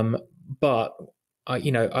 But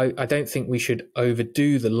I don't think we should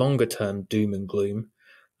overdo the longer term doom and gloom,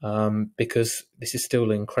 because this is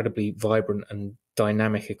still an incredibly vibrant and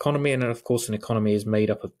dynamic economy. And of course, an economy is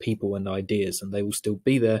made up of people and ideas, and they will still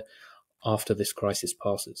be there after this crisis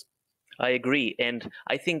passes. I agree. And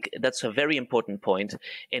I think that's a very important point,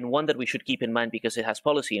 and one that we should keep in mind because it has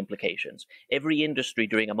policy implications. Every industry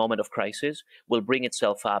during a moment of crisis will bring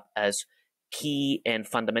itself up as key and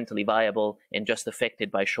fundamentally viable and just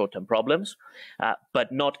affected by short-term problems.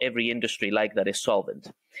 But not every industry like that is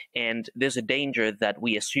solvent. And there's a danger that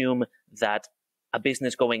we assume that a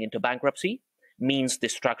business going into bankruptcy means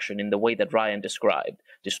destruction in the way that Ryan described,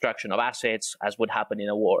 destruction of assets as would happen in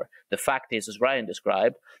a war. The fact is, as Ryan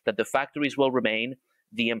described, that the factories will remain,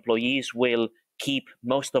 the employees will keep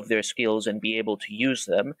most of their skills and be able to use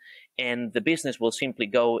them, and the business will simply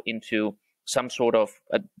go into some sort of,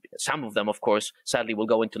 some of them, of course, sadly will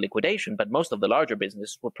go into liquidation, but most of the larger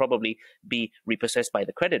businesses would probably be repossessed by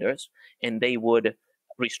the creditors, and they would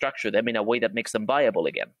restructure them in a way that makes them viable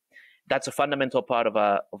again. That's a fundamental part of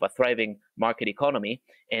a thriving market economy.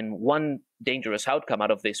 And one dangerous outcome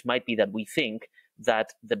out of this might be that we think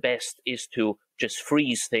that the best is to just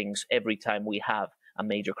freeze things every time we have a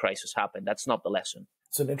major crisis happen. That's not the lesson.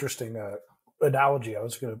 It's an interesting analogy. I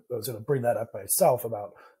was going to bring that up myself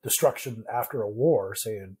about destruction after a war,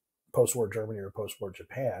 say in post-war Germany or post-war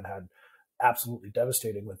Japan, had absolutely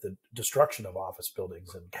devastating with the destruction of office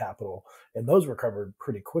buildings and capital, and those recovered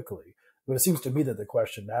pretty quickly. But it seems to me that the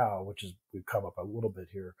question now, which is we've come up a little bit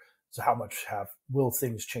here, is how much will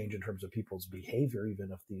things change in terms of people's behavior,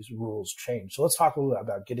 even if these rules change? So let's talk a little bit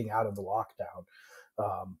about getting out of the lockdown.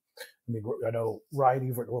 I know, Ryan,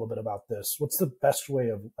 you've written a little bit about this. What's the best way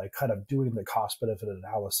of kind of doing the cost-benefit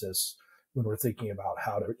analysis when we're thinking about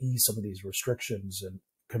how to ease some of these restrictions and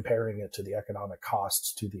comparing it to the economic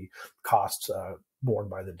costs to the costs borne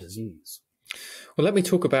by the disease? Well, let me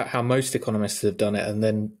talk about how most economists have done it and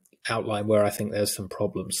then outline where I think there's some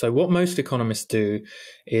problems. So what most economists do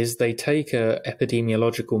is they take an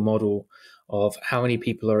epidemiological model of how many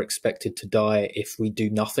people are expected to die if we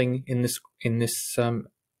do nothing in this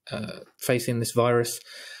facing this virus,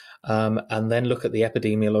 and then look at the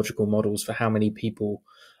epidemiological models for how many people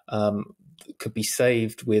could be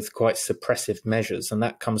saved with quite suppressive measures, and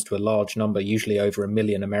that comes to a large number, usually over 1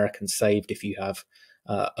 million Americans saved if you have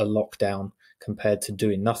a lockdown compared to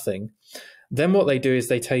doing nothing. Then what they do is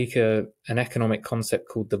they take an economic concept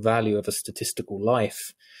called the value of a statistical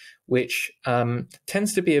life, which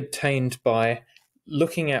tends to be obtained by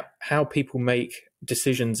looking at how people make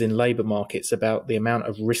decisions in labor markets about the amount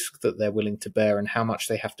of risk that they're willing to bear and how much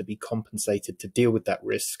they have to be compensated to deal with that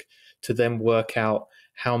risk, to then work out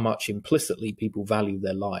how much implicitly people value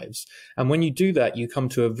their lives. And when you do that, you come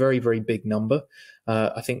to a very, very big number.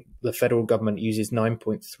 I think the federal government uses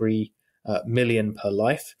 9.3 million per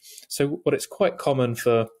life. So what it's quite common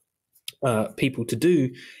for people to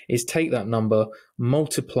do is take that number,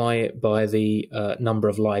 multiply it by the number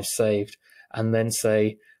of lives saved, and then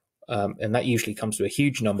say, and that usually comes to a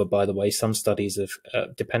huge number, by the way. Some studies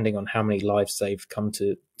have, depending on how many lives saved, come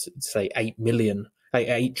to say 8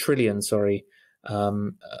 trillion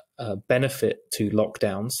benefit to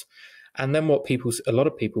lockdowns. And then what a lot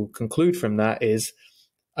of people conclude from that is,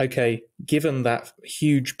 okay, given that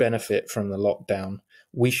huge benefit from the lockdown,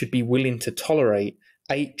 we should be willing to tolerate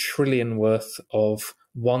 8 trillion worth of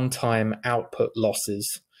one-time output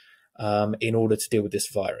losses in order to deal with this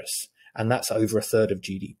virus. And that's over a third of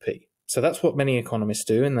GDP. So that's what many economists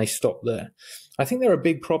do, and they stop there. I think there are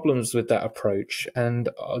big problems with that approach, and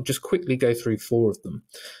I'll just quickly go through 4 of them.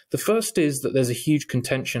 The first is that there's a huge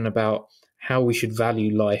contention about how we should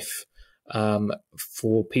value life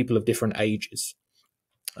for people of different ages.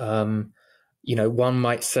 One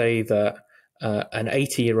might say that an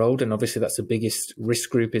 80-year-old, and obviously that's the biggest risk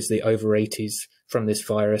group, is the over 80s from this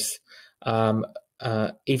virus.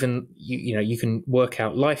 Even you can work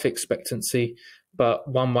out life expectancy, but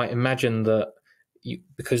one might imagine that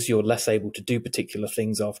because you're less able to do particular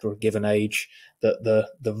things after a given age, that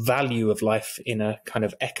the value of life in a kind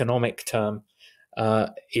of economic term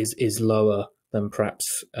is lower than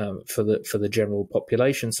perhaps for the general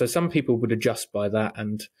population. So some people would adjust by that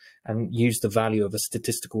and use the value of a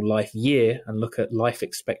statistical life year and look at life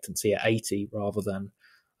expectancy at 80 rather than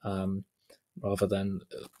a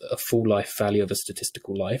full life value of a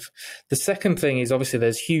statistical life. The second thing is obviously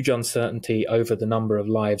there's huge uncertainty over the number of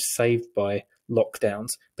lives saved by lockdowns,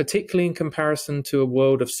 particularly in comparison to a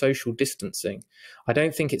world of social distancing. I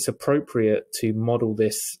don't think it's appropriate to model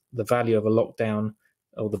the value of a lockdown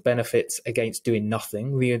or the benefits against doing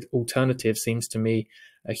nothing. The alternative seems to me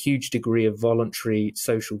a huge degree of voluntary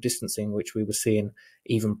social distancing, which we were seeing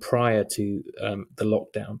even prior to the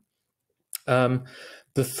lockdown.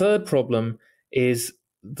 The third problem is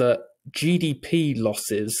that GDP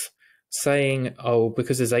losses, saying,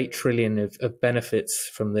 because there's 8 trillion of benefits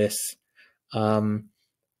from this,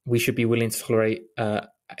 we should be willing to tolerate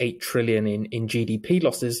 8 trillion in GDP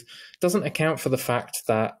losses, doesn't account for the fact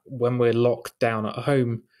that when we're locked down at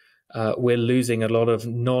home, we're losing a lot of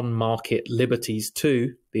non-market liberties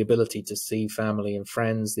too, the ability to see family and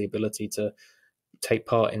friends, the ability to take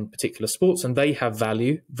part in particular sports, and they have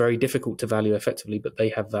value, very difficult to value effectively, but they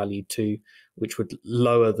have value too, which would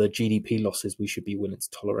lower the GDP losses we should be willing to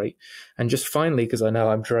tolerate. And just finally, because I know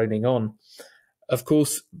I'm droning on, of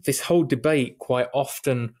course, this whole debate quite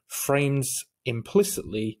often frames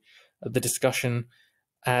implicitly the discussion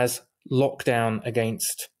as lockdown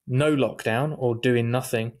against no lockdown or doing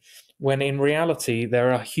nothing, when in reality there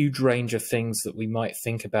are a huge range of things that we might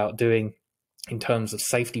think about doing in terms of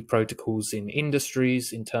safety protocols in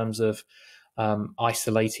industries, in terms of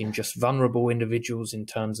isolating just vulnerable individuals, in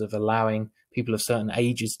terms of allowing people of certain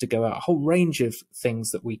ages to go out, a whole range of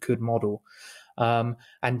things that we could model.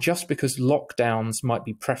 And just because lockdowns might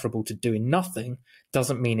be preferable to doing nothing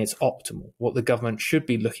doesn't mean it's optimal. What the government should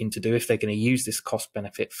be looking to do, if they're going to use this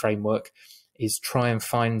cost-benefit framework, is try and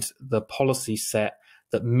find the policy set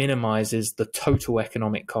that minimizes the total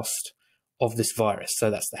economic cost of this virus. So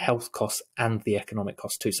that's the health costs and the economic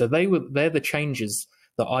cost too. So they're the changes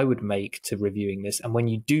that I would make to reviewing this. And when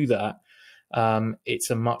you do that, it's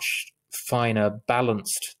a much finer,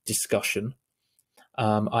 balanced discussion.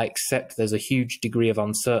 I accept there's a huge degree of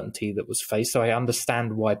uncertainty that was faced, so I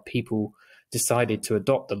understand why people decided to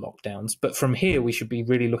adopt the lockdowns. But from here, we should be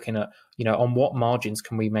really looking at, on what margins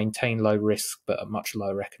can we maintain low risk but at much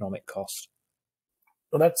lower economic cost.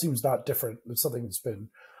 Well, that seems not different. It's something that's been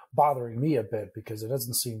bothering me a bit because it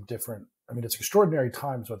doesn't seem different. I mean, it's extraordinary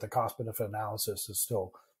times, but the cost-benefit analysis is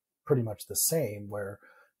still pretty much the same, where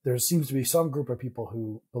there seems to be some group of people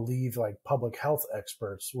who believe like public health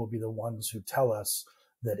experts will be the ones who tell us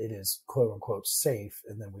that it is quote unquote safe.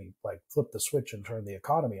 And then we like flip the switch and turn the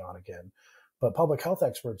economy on again. But public health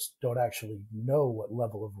experts don't actually know what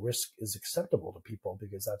level of risk is acceptable to people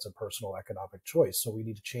because that's a personal economic choice. So we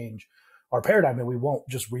need to change our paradigm, and we won't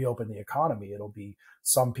just reopen the economy. It'll be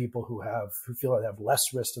some people who feel like they have less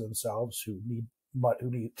risk to themselves, who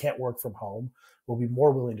can't work from home, will be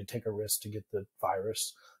more willing to take a risk to get the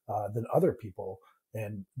virus than other people.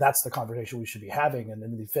 And that's the conversation we should be having. And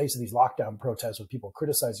in the face of these lockdown protests with people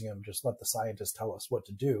criticizing them, just let the scientists tell us what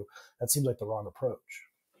to do. That seems like the wrong approach.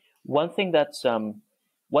 One thing that's I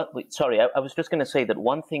was just going to say that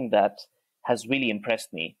one thing that has really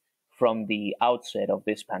impressed me from the outset of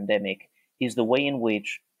this pandemic is the way in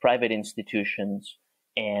which private institutions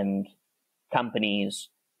and companies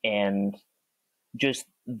and just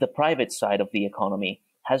the private side of the economy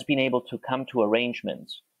has been able to come to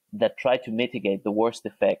arrangements that try to mitigate the worst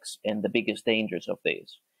effects and the biggest dangers of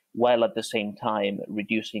this, while at the same time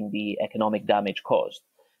reducing the economic damage caused.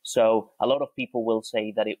 So a lot of people will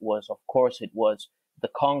say that it was the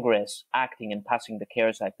Congress acting and passing the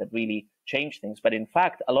CARES Act that really changed things. But in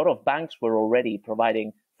fact, a lot of banks were already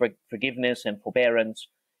providing forgiveness and forbearance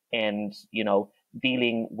and,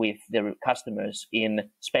 dealing with their customers in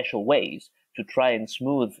special ways to try and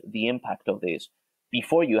smooth the impact of this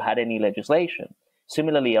before you had any legislation.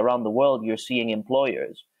 Similarly, around the world, you're seeing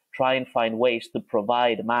employers try and find ways to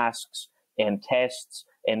provide masks and tests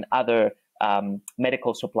and other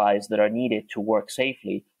medical supplies that are needed to work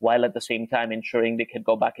safely, while at the same time ensuring they can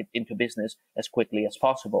go back into business as quickly as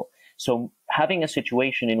possible. So having a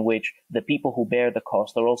situation in which the people who bear the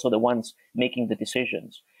cost are also the ones making the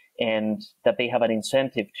decisions, and that they have an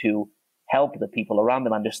incentive to help the people around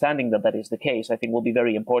them, understanding that that is the case, I think will be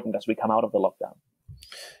very important as we come out of the lockdown.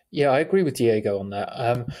 Yeah, I agree with Diego on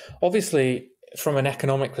that. Obviously, from an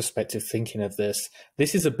economic perspective, thinking of this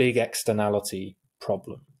is a big externality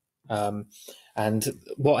problem. And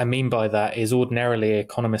what I mean by that is ordinarily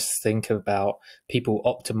economists think about people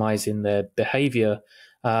optimizing their behavior,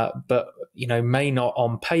 but may not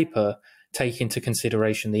on paper take into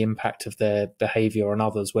consideration the impact of their behavior on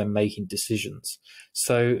others when making decisions.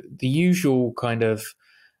 So the usual kind of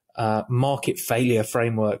market failure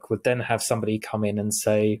framework would then have somebody come in and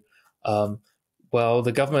say, well,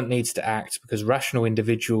 the government needs to act because rational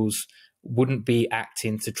individuals wouldn't be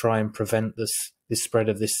acting to try and prevent this spread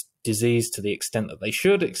of this disease to the extent that they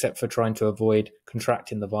should, except for trying to avoid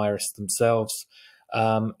contracting the virus themselves.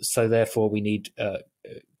 So therefore, we need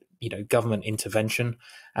government intervention,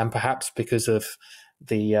 and perhaps because of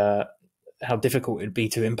the how difficult it'd be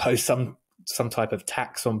to impose some type of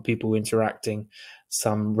tax on people interacting,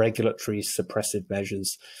 some regulatory suppressive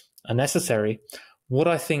measures are necessary. What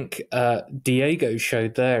I think Diego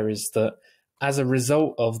showed there is that as a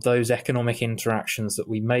result of those economic interactions that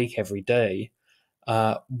we make every day,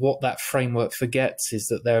 what that framework forgets is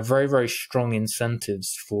that there are very, very strong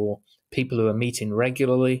incentives for people who are meeting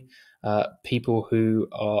regularly, people who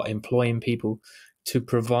are employing people, to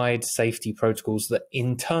provide safety protocols that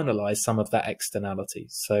internalize some of that externality.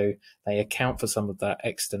 So they account for some of that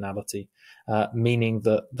externality, meaning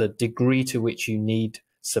that the degree to which you need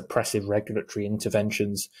suppressive regulatory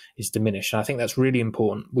interventions is diminished. And I think that's really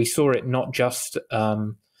important. We saw it not just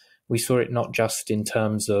in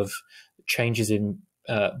terms of changes in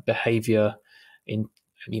behavior in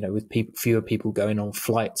with fewer people going on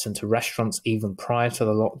flights and to restaurants even prior to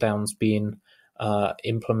the lockdowns being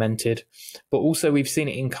implemented, but also we've seen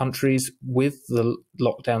it in countries with the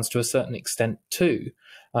lockdowns to a certain extent too.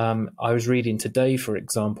 I was reading today, for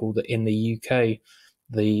example, that in the UK,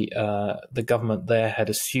 the government there had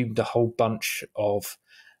assumed a whole bunch of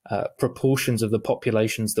proportions of the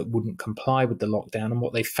populations that wouldn't comply with the lockdown, and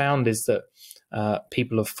what they found is that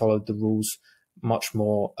people have followed the rules much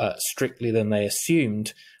more strictly than they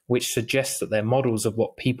assumed, which suggests that their models of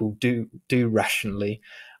what people do rationally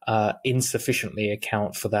insufficiently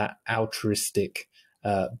account for that altruistic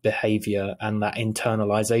behavior and that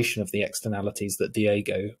internalization of the externalities that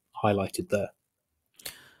Diego highlighted there.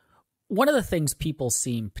 One of the things people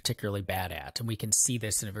seem particularly bad at, and we can see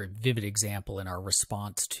this in a very vivid example in our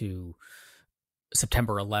response to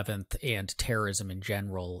September 11th and terrorism in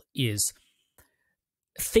general, is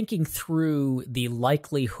thinking through the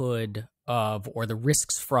likelihood of or the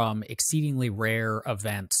risks from exceedingly rare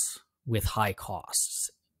events with high costs.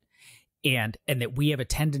 And that we have a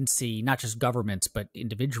tendency, not just governments, but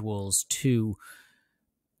individuals, to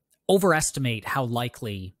overestimate how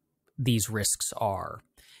likely these risks are.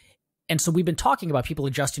 And so we've been talking about people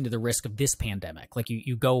adjusting to the risk of this pandemic. Like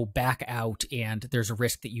you go back out and there's a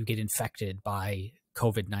risk that you get infected by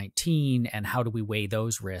COVID-19, and how do we weigh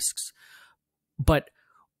those risks? But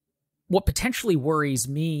what potentially worries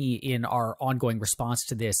me in our ongoing response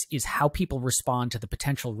to this is how people respond to the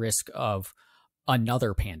potential risk of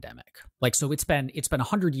another pandemic. Like, so it's been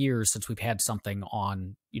 100 years since we've had something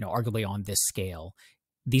on, arguably on this scale.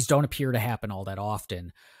 These don't appear to happen all that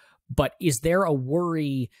often. But is there a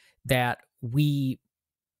worry that we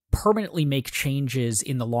permanently make changes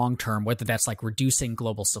in the long term, whether that's like reducing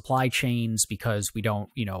global supply chains because we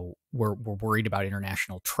don't, we're worried about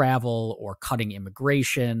international travel, or cutting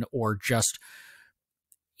immigration, or just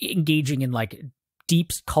engaging in like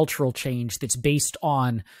deep cultural change that's based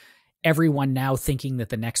on everyone now thinking that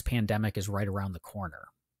the next pandemic is right around the corner?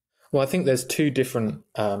 Well, I think there's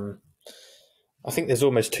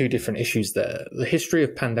almost two different issues there. The history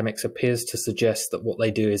of pandemics appears to suggest that what they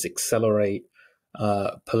do is accelerate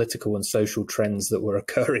political and social trends that were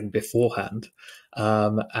occurring beforehand.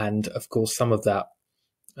 And of course, some of that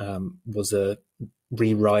was a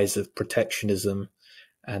re-rise of protectionism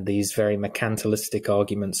and these very mercantilistic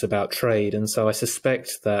arguments about trade. And so I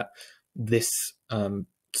suspect that this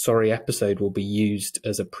sorry episode will be used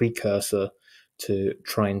as a precursor to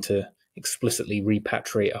trying to explicitly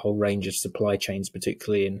repatriate a whole range of supply chains,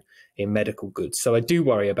 particularly in medical goods. So I do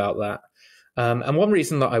worry about that. And one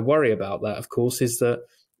reason that I worry about that, of course, is that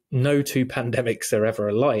no two pandemics are ever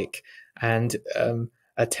alike. And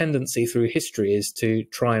a tendency through history is to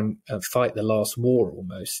try and fight the last war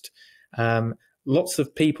almost. Lots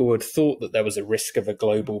of people had thought that there was a risk of a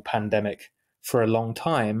global pandemic for a long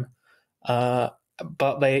time,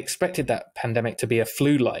 but they expected that pandemic to be a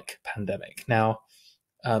flu-like pandemic. Now,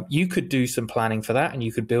 you could do some planning for that, and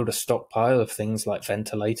you could build a stockpile of things like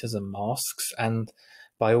ventilators and masks, and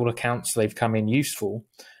by all accounts, they've come in useful.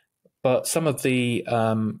 But some of the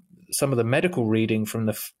medical reading from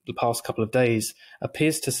the past couple of days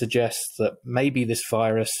appears to suggest that maybe this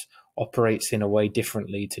virus operates in a way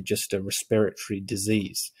differently to just a respiratory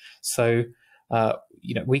disease. So,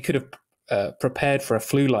 we could have prepared for a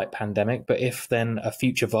flu-like pandemic, but if then a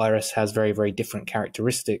future virus has very, very different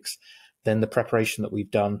characteristics, then the preparation that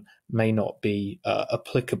we've done may not be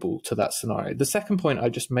applicable to that scenario. The second point I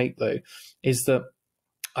just make, though, is that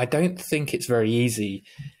I don't think it's very easy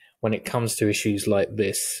when it comes to issues like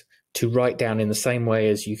this to write down in the same way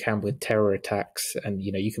as you can with terror attacks. And,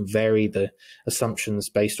 you can vary the assumptions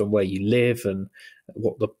based on where you live and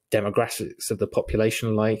what the demographics of the population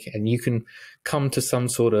are like. And you can come to some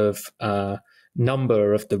sort of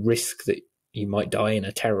number of the risk that you might die in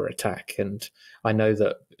a terror attack. And I know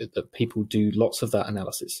that people do lots of that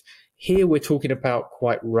analysis. Here we're talking about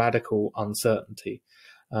quite radical uncertainty.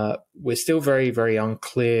 We're still very, very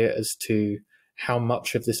unclear as to how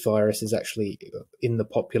much of this virus is actually in the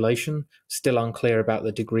population, still unclear about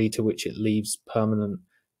the degree to which it leaves permanent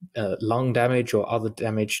lung damage or other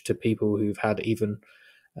damage to people who've had even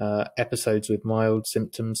episodes with mild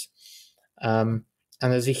symptoms. And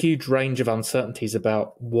there's a huge range of uncertainties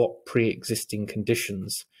about what pre-existing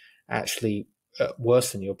conditions actually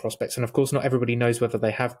worsen your prospects. And of course, not everybody knows whether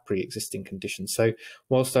they have pre-existing conditions. So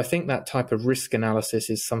whilst I think that type of risk analysis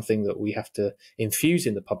is something that we have to infuse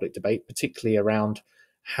in the public debate, particularly around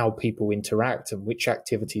how people interact and which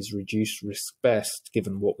activities reduce risk best,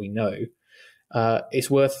 given what we know, it's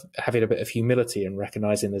worth having a bit of humility and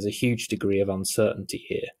recognizing there's a huge degree of uncertainty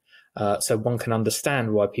here. So one can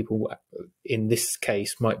understand why people in this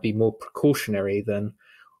case might be more precautionary than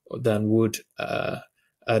would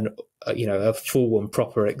a full and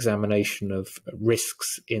proper examination of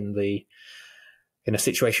risks in a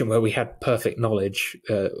situation where we had perfect knowledge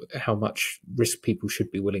how much risk people should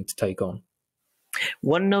be willing to take on.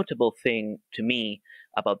 One notable thing to me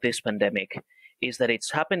about this pandemic is that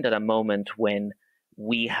it's happened at a moment when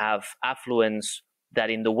we have affluence that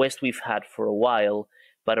in the West we've had for a while,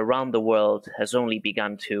 but around the world has only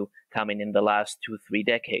begun to come in the last 2-3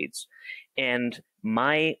 decades. And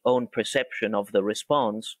my own perception of the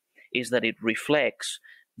response is that it reflects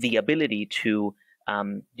the ability to,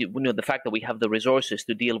 the fact that we have the resources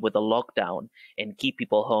to deal with a lockdown and keep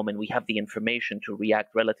people home, and we have the information to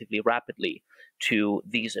react relatively rapidly to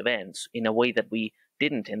these events in a way that we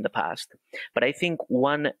didn't in the past. But I think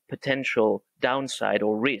one potential downside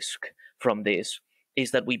or risk from this is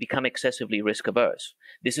that we become excessively risk averse.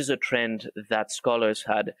 This is a trend that scholars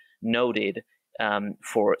had noted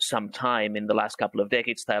for some time in the last couple of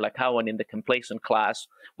decades. Tyler Cowen in the complacent class.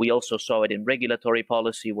 We also saw it in regulatory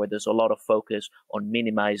policy, where there's a lot of focus on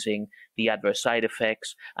minimizing the adverse side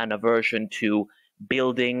effects and aversion to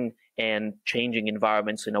building and changing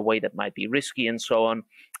environments in a way that might be risky and so on.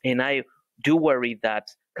 And I do worry that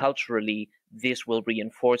culturally this will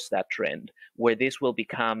reinforce that trend, where this will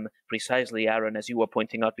become precisely, Aaron, as you were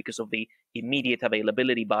pointing out, because of the immediate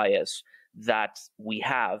availability bias that we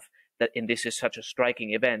have, and this is such a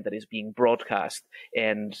striking event that is being broadcast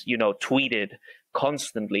and tweeted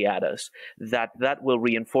constantly at us, that will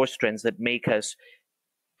reinforce trends that make us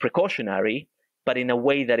precautionary, but in a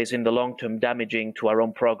way that is in the long term damaging to our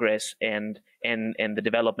own progress and the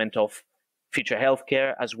development of future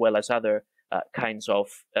healthcare, as well as other kinds of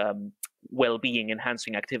well-being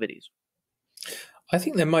enhancing activities. I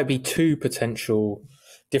think there might be two potential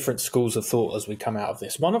different schools of thought as we come out of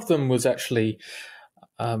this. One of them was actually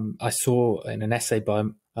I saw in an essay by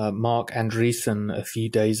Mark Andreessen a few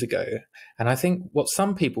days ago. And I think what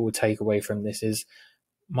some people would take away from this is,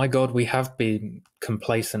 my God, we have been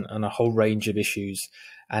complacent on a whole range of issues.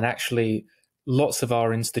 And actually, lots of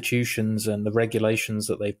our institutions and the regulations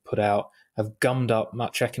that they've put out have gummed up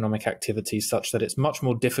much economic activity such that it's much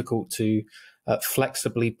more difficult to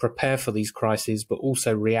flexibly prepare for these crises, but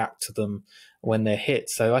also react to them when they're hit.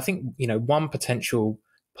 So I think, one potential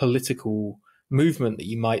political movement that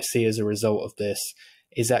you might see as a result of this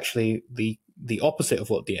is actually the opposite of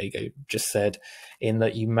what Diego just said, in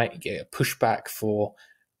that you might get a pushback for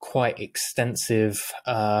quite extensive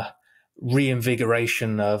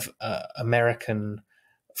reinvigoration of American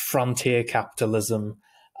frontier capitalism,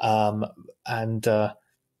 and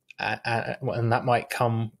that might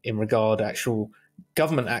come in regard to actual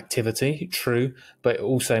government activity, true, but it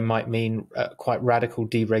also might mean quite radical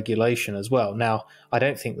deregulation as well. Now, I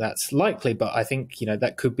don't think that's likely, but I think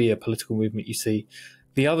that could be a political movement you see.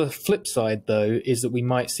 The other flip side, though, is that we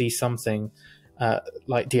might see something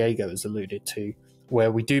like Diego has alluded to,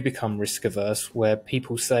 where we do become risk averse, where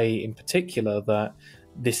people say in particular that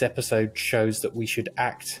this episode shows that we should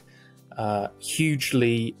act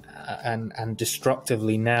hugely and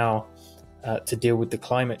destructively now to deal with the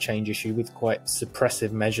climate change issue with quite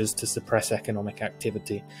suppressive measures to suppress economic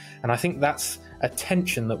activity. And I think that's a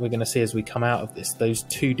tension that we're going to see as we come out of this, those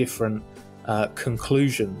two different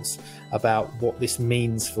conclusions about what this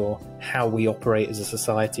means for how we operate as a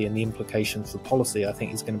society and the implications for policy. I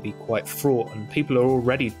think is going to be quite fraught, and people are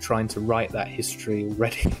already trying to write that history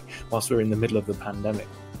already whilst we're in the middle of the pandemic.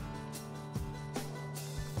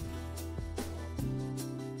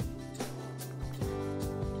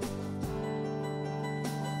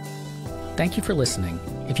 Thank you for listening.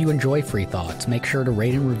 If you enjoy Free Thoughts, make sure to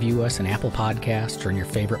rate and review us in Apple Podcasts or in your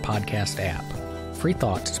favorite podcast app. Free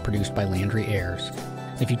Thoughts is produced by Landry Ayers.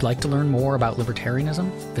 If you'd like to learn more about libertarianism,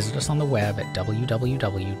 visit us on the web at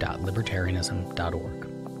www.libertarianism.org.